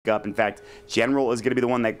up. In fact, General is going to be the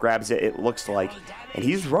one that grabs it, it looks like. And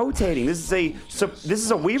he's rotating. This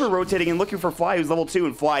is a Weaver rotating and looking for Fly, who's level 2,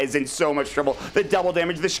 and Fly is in so much trouble. The double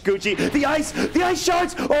damage, the Shikuchi, the ice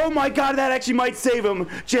shards. Oh my god, that actually might save him.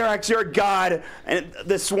 Jerax, you're a god. And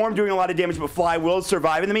the Swarm doing a lot of damage, but Fly will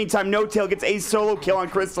survive. In the meantime, No Tail gets a solo kill on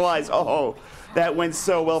Crystallize. Oh, that went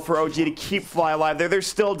so well for OG to keep Fly alive there. They're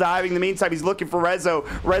still diving. In the meantime, he's looking for Rezo.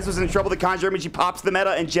 Rezo's in trouble. The Conjure image, he pops the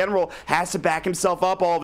meta, and General has to back himself up all